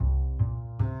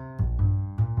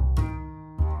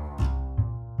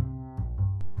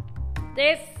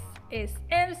This is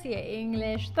MCA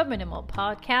English, the Minimal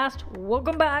Podcast.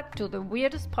 Welcome back to the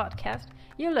weirdest podcast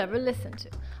you'll ever listen to.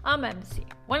 I'm MC.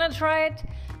 Wanna try it?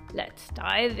 Let's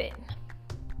dive in.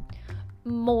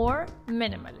 More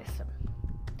minimalism.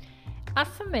 As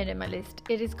a minimalist,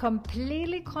 it is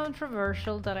completely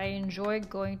controversial that I enjoy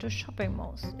going to shopping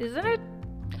malls, isn't it?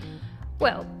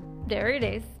 Well, there it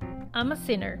is. I'm a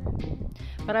sinner.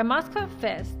 But I must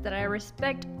confess that I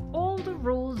respect all the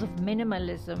rules of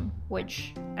minimalism,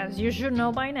 which, as you should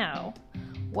know by now,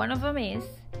 one of them is,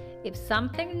 if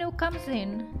something new comes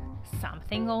in,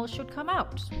 something old should come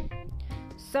out.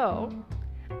 So,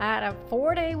 I had a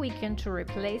 4-day weekend to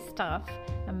replace stuff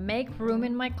and make room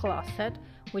in my closet,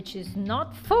 which is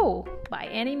not full by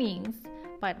any means,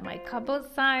 but my couple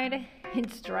side,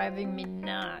 it's driving me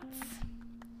nuts.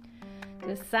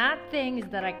 The sad thing is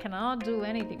that I cannot do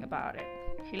anything about it.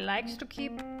 He likes to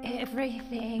keep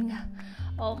everything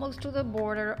almost to the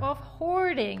border of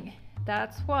hoarding.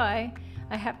 That's why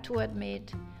I have to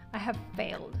admit I have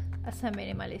failed as a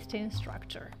minimalist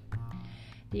instructor.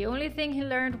 The only thing he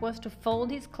learned was to fold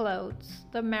his clothes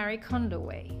the Marie Kondo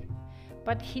way.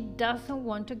 But he doesn't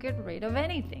want to get rid of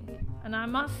anything. And I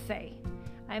must say,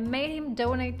 I made him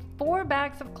donate 4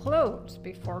 bags of clothes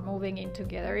before moving in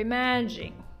together.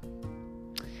 Imagine.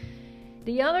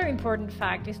 The other important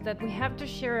fact is that we have to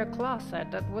share a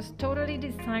closet that was totally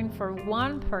designed for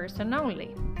one person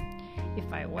only.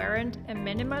 If I weren't a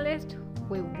minimalist,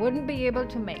 we wouldn't be able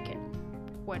to make it.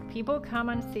 When people come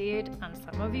and see it, and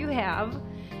some of you have,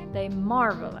 they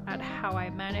marvel at how I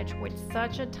manage with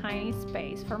such a tiny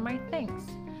space for my things,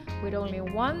 with only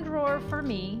 1 drawer for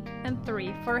me and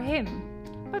 3 for him.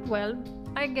 But well,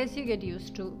 I guess you get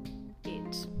used to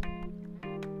it.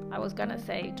 I was gonna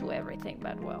say to everything,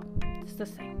 but well, it's the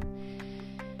same.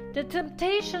 The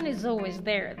temptation is always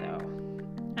there though,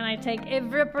 and I take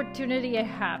every opportunity I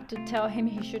have to tell him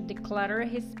he should declutter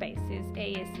his spaces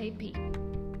ASAP.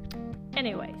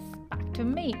 Anyways, back to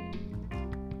me.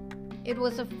 It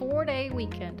was a 4-day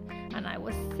weekend and I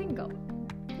was single.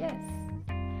 Yes,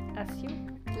 as you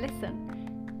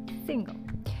listen, single.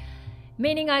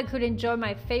 Meaning I could enjoy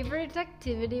my favorite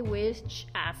activity, which,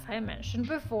 as I mentioned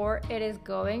before, it is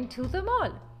going to the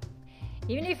mall.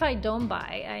 Even if I don't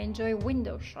buy, I enjoy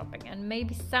window shopping and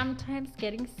maybe sometimes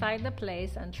get inside the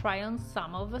place and try on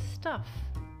some of the stuff.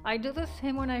 I do the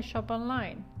same when I shop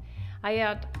online. I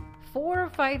add 4 or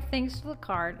 5 things to the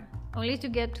cart only to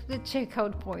get to the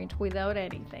checkout point without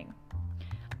anything.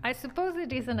 I suppose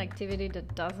it is an activity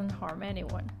that doesn't harm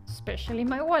anyone, especially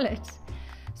my wallet.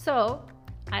 So,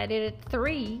 I did it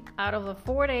 3 out of the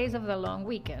 4 days of the long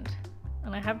weekend,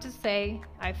 and I have to say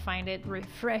I find it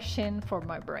refreshing for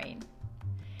my brain.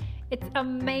 It's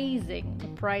amazing the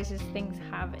prices things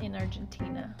have in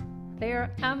Argentina. They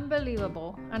are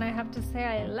unbelievable, and I have to say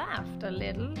I laughed a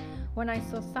little when I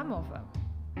saw some of them.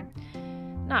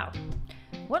 Now,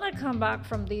 when I come back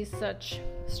from these such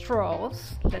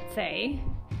strolls, let's say,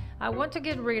 I want to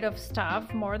get rid of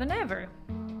stuff more than ever.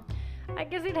 I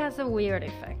guess it has a weird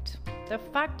effect. The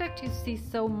fact that you see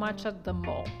so much at the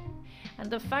mall,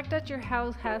 and the fact that your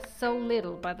house has so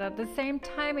little, but at the same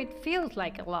time it feels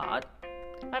like a lot,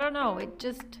 I don't know,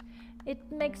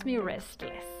 it makes me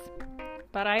restless.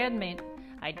 But I admit,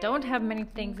 I don't have many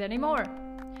things anymore.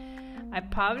 I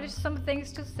published some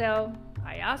things to sell.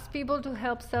 I asked people to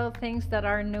help sell things that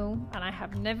are new and I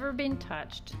have never been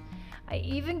touched. I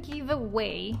even give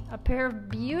away a pair of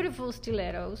beautiful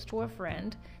stilettos to a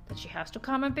friend that she has to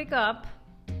come and pick up.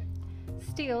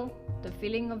 Still, the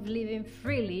feeling of living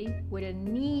freely with a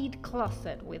neat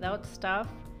closet without stuff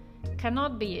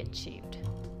cannot be achieved.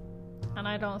 And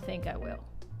I don't think I will.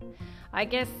 I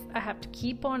guess I have to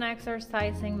keep on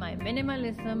exercising my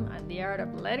minimalism and the art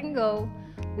of letting go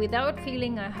without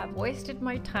feeling I have wasted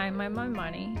my time and my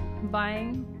money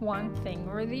buying one thing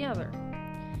or the other.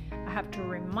 I have to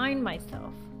remind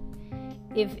myself,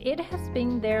 if it has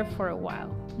been there for a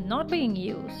while, not being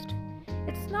used,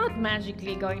 it's not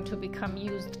magically going to become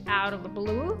used out of the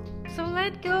blue, so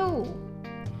let go.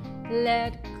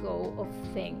 Let go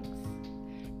of things.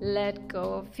 Let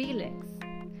go of feelings.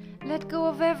 Let go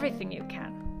of everything you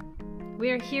can.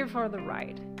 We are here for the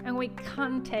ride, and we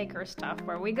can't take our stuff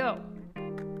where we go.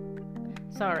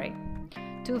 Sorry,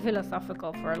 too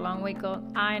philosophical for a long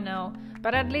weekend, I know,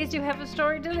 but at least you have a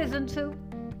story to listen to.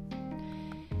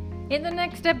 In the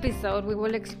next episode, we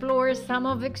will explore some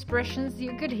of the expressions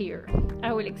you could hear.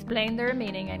 I will explain their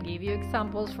meaning and give you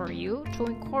examples for you to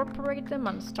incorporate them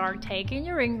and start taking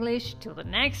your English to the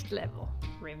next level.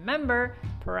 Remember,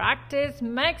 practice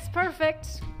makes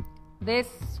perfect. This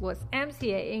was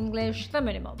MCA English, the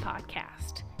Minimal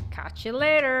Podcast. Catch you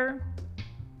later.